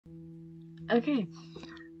Okay.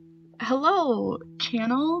 Hello,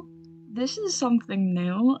 channel. This is something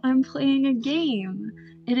new. I'm playing a game.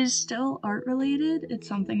 It is still art related. It's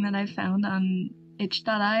something that I found on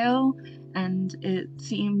itch.io and it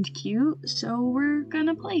seemed cute, so we're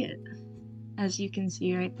gonna play it. As you can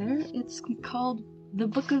see right there, it's called The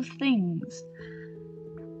Book of Things.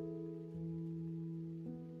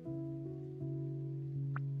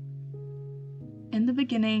 In the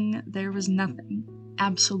beginning, there was nothing.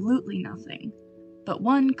 Absolutely nothing. But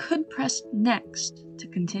one could press next to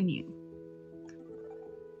continue.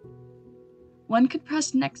 One could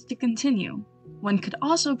press next to continue. One could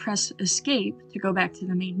also press escape to go back to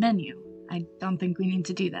the main menu. I don't think we need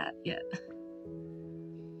to do that yet.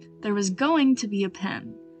 There was going to be a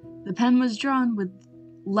pen. The pen was drawn with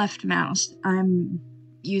left mouse. I'm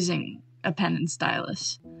using a pen and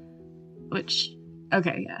stylus. Which,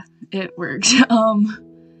 okay, yeah, it works.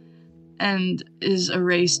 And is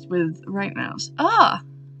erased with right mouse. Ah!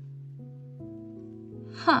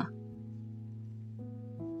 Huh.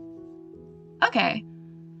 Okay.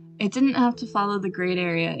 It didn't have to follow the grayed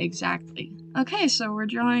area exactly. Okay, so we're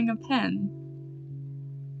drawing a pen.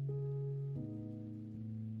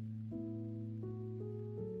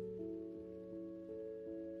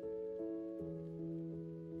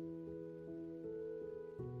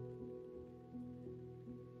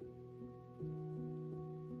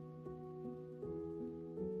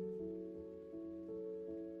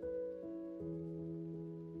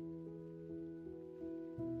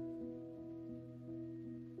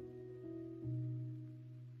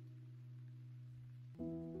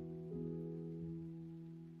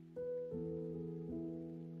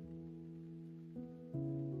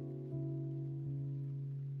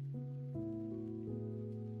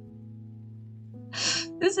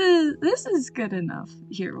 This is good enough.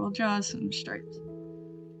 Here, we'll draw some stripes.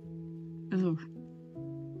 Ooh.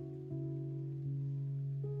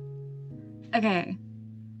 Okay.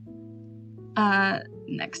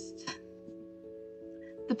 Next.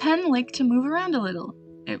 The pen liked to move around a little.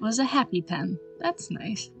 It was a happy pen. That's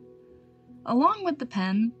nice. Along with the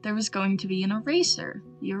pen, there was going to be an eraser.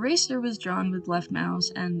 The eraser was drawn with left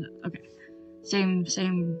mouse and, okay, same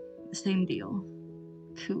deal.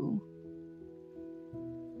 Cool.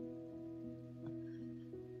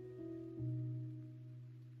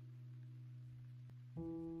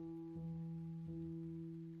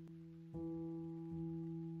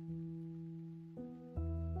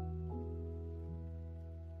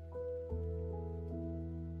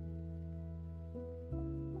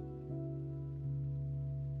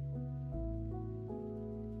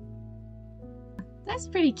 That's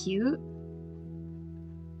pretty cute.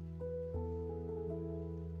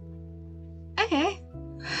 Okay.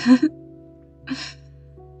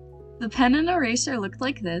 The pen and eraser looked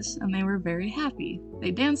like this, and they were very happy. They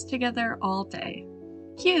danced together all day.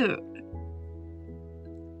 Cute!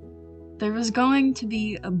 There was going to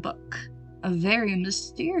be a book. A very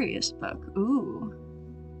mysterious book. Ooh.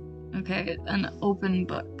 Okay, an open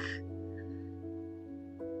book.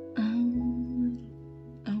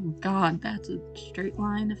 Oh god, that's a straight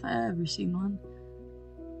line if I ever seen one.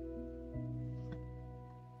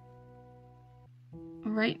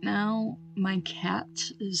 Right now, my cat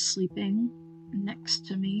is sleeping next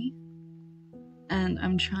to me, and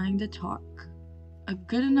I'm trying to talk a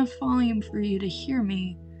good enough volume for you to hear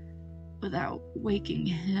me without waking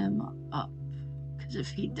him up, because if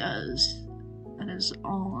he does, that is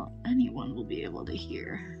all anyone will be able to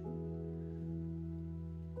hear.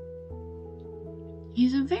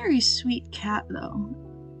 He's a very sweet cat, though.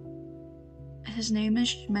 His name is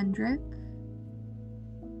Schmendrick,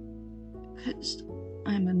 because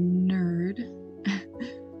I'm a nerd,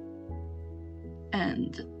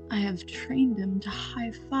 and I have trained him to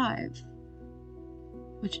high five,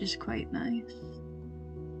 which is quite nice.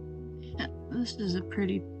 Yeah, this is a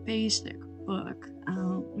pretty basic book.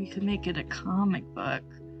 We could make it a comic book.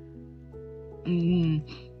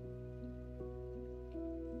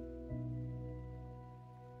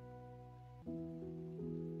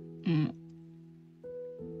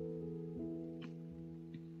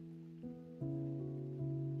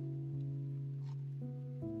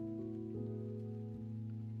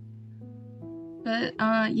 But,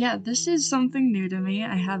 yeah, this is something new to me.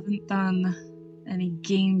 I haven't done any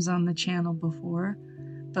games on the channel before,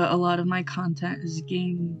 but a lot of my content is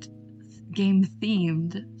game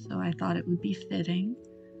themed, so I thought it would be fitting.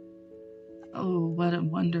 Oh, what a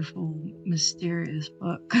wonderful, mysterious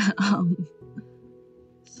book.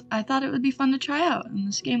 So I thought it would be fun to try out, and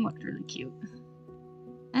this game looked really cute.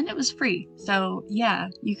 And it was free, so yeah,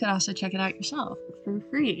 you could also check it out yourself for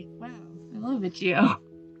free. Wow, I love it, Gio.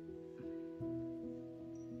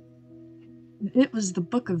 It was the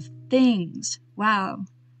Book of Things. Wow,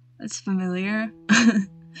 that's familiar.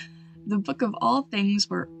 The book of all things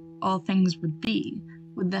where all things would be.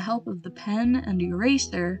 With the help of the pen and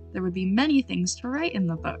eraser, there would be many things to write in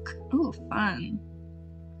the book. Ooh, fun.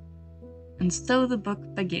 And so the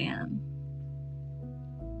book began.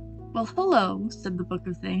 Well, hello, said the Book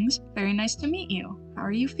of Things. Very nice to meet you. How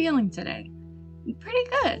are you feeling today? Pretty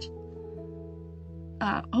good.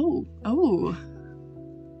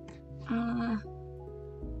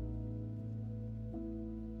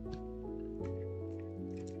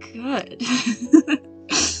 Good.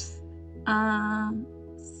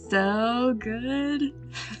 So good.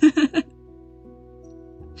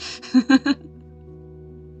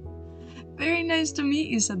 Very nice to meet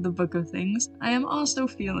you, said the Book of Things. I am also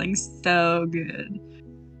feeling so good.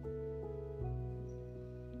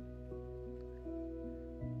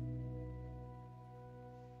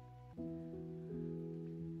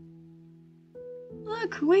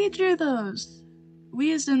 Look, we drew those.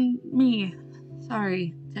 We as in me.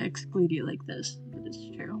 Sorry to exclude you like this, but it's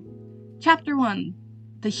true. Chapter 1.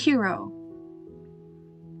 The Hero.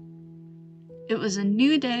 It was a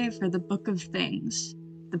new day for the Book of Things,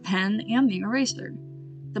 the pen and the eraser.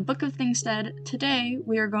 The Book of Things said, today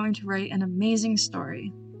we are going to write an amazing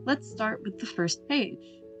story. Let's start with the first page.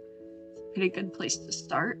 It's a pretty good place to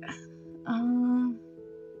start. I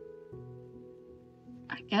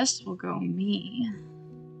guess we'll go me.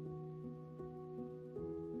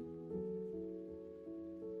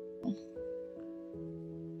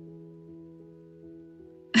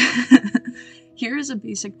 Here is a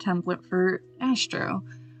basic template for Astro.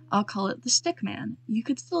 I'll call it the Stickman. You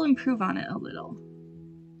could still improve on it a little.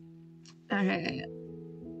 Okay.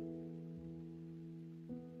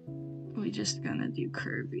 We're just gonna do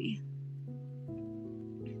curvy.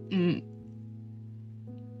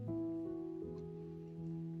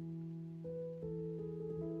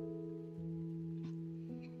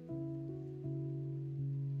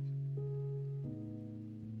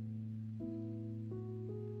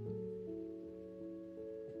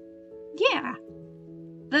 Yeah.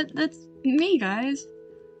 That's me, guys.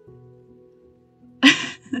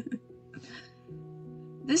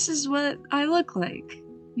 This is what I look like.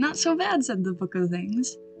 Not so bad, said the Book of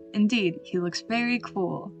Things. Indeed, he looks very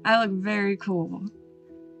cool. I look very cool.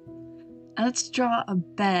 Let's draw a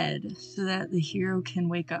bed so that the hero can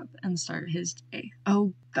wake up and start his day.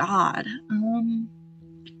 Oh god.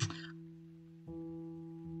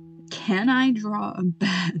 Can I draw a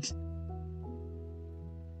bed?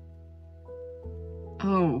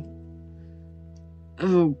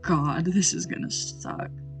 Oh god, this is gonna suck.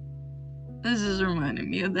 This is reminding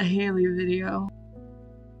me of the Haley video.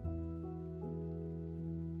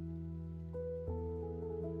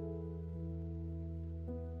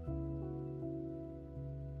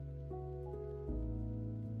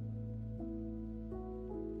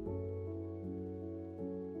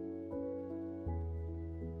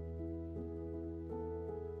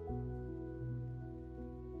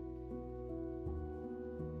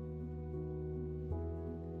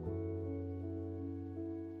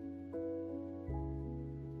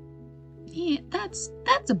 Yeah, that's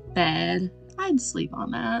a bed. I'd sleep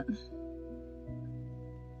on that.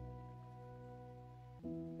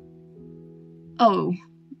 Oh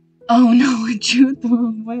no, I drew it the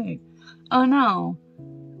wrong way. Oh no.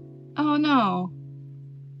 Oh no.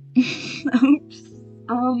 Oops.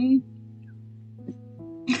 Oh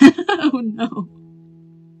no.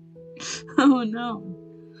 Oh no.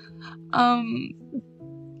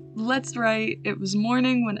 Let's write, it was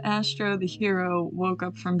morning when Astro the hero woke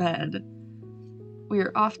up from bed. We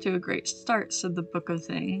are off to a great start, said the Book of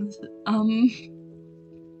Things. Oh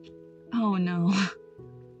no.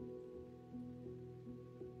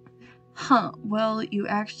 Huh, well, you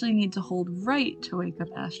actually need to hold right to wake up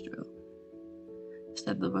Astro,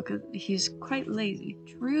 said the Book of... He's quite lazy.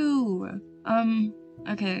 True.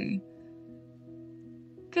 Okay.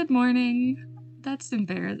 Good morning. That's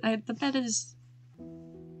embarrassing. The bed is...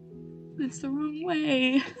 It's the wrong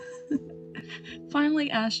way.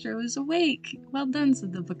 Finally, Astro is awake. Well done,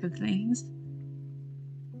 said the Book of Things.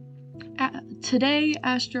 Today,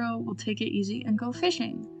 Astro will take it easy and go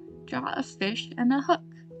fishing. Draw a fish and a hook.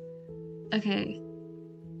 Okay.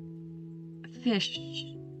 Fish.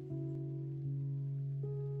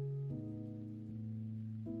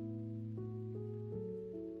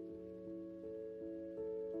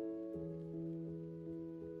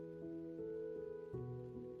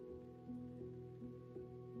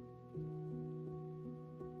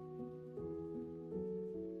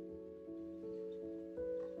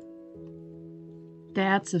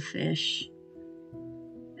 That's a fish.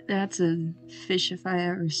 That's a fish if I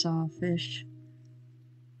ever saw a fish.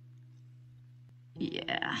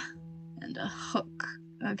 And a hook.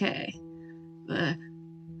 Okay.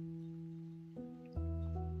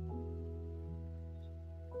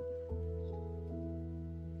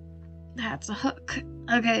 That's a hook.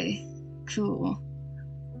 Okay, cool.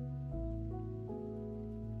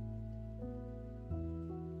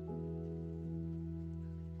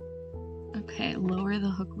 Okay, lower the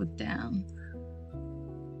hook with down.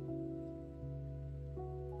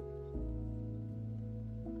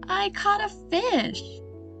 I caught a fish!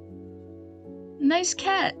 Nice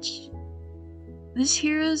catch! This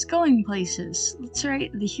hero's going places. That's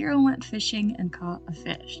right, the hero went fishing and caught a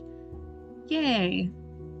fish. Yay!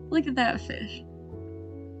 Look at that fish.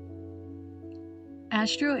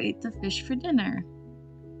 Astro ate the fish for dinner.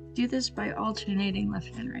 Do this by alternating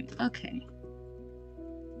left and right. Okay.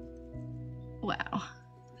 Wow.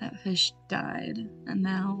 That fish died. And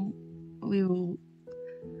now we will...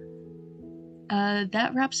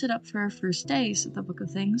 that wraps it up for our first day, said the Book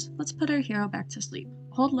of Things. Let's put our hero back to sleep.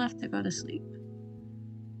 Hold left to go to sleep.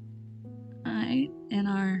 Alright, in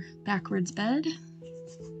our backwards bed.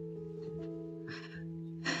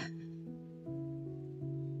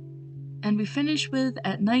 And we finish with,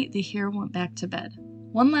 at night the hero went back to bed.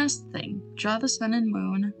 One last thing, draw the sun and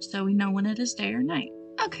moon so we know when it is day or night.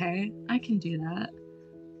 Okay, I can do that.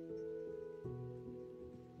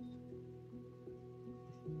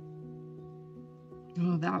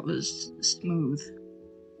 Oh, that was smooth.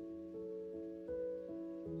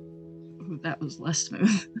 Oh, that was less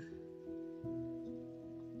smooth.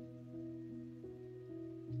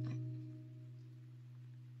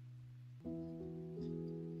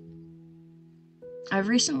 I've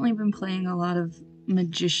recently been playing a lot of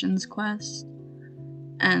Magician's Quest,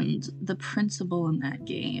 and the principal in that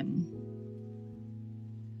game,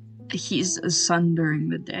 he's a sun during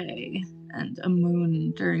the day and a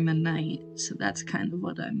moon during the night, so that's kind of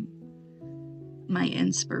what my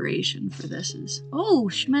inspiration for this is. Oh,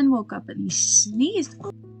 Shmen woke up and he sneezed.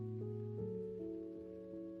 Oh.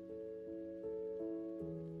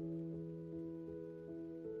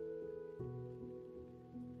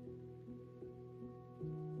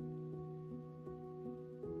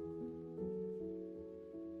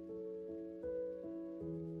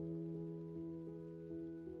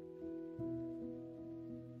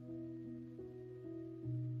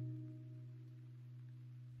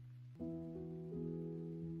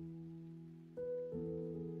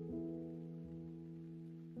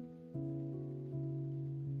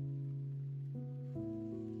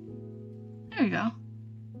 There we go.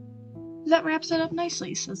 That wraps it up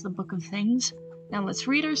nicely, says the Book of Things. Now let's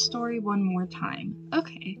read our story one more time.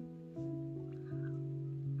 Okay.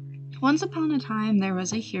 Once upon a time, there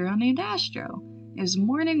was a hero named Astro. It was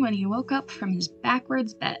morning when he woke up from his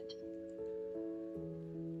backwards bed.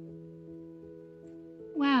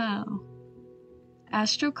 Wow.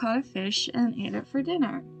 Astro caught a fish and ate it for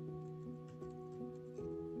dinner.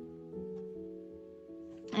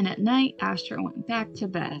 And at night, Astro went back to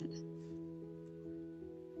bed.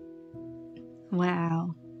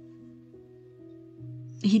 Wow.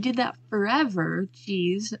 He did that forever,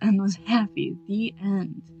 geez, and was happy. The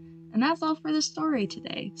end. And that's all for the story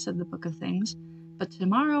today, said the Book of Things. But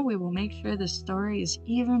tomorrow we will make sure the story is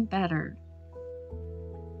even better.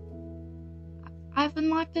 I've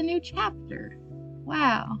unlocked a new chapter.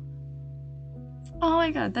 Wow. Oh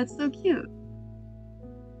my god, that's so cute.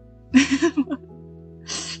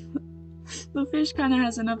 The fish kind of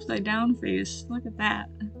has an upside down face. Look at that.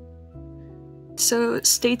 So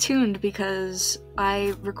stay tuned because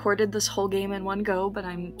I recorded this whole game in one go, but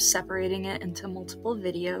I'm separating it into multiple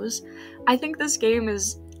videos. I think this game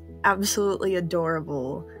is absolutely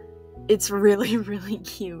adorable. It's really, really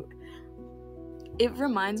cute. It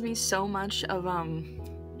reminds me so much of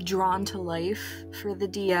Drawn to Life for the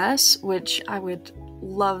DS, which I would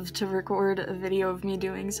love to record a video of me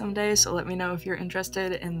doing someday, so let me know if you're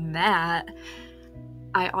interested in that.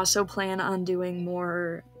 I also plan on doing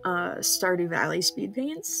more Stardew Valley speed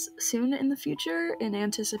paints soon in the future in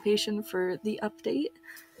anticipation for the update.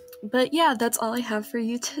 But yeah, that's all I have for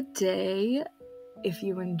you today. If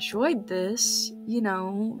you enjoyed this, you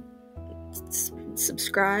know,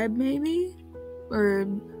 subscribe maybe? Or,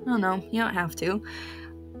 I don't know, you don't have to.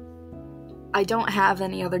 I don't have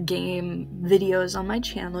any other game videos on my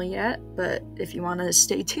channel yet, but if you want to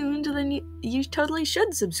stay tuned, then you totally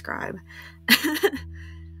should subscribe.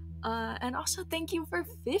 And also thank you for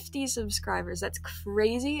 50 subscribers. That's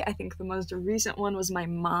crazy. I think the most recent one was my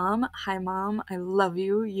mom. Hi mom, I love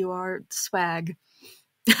you. You are swag.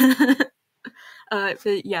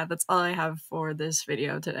 But yeah, that's all I have for this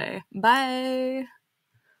video today. Bye!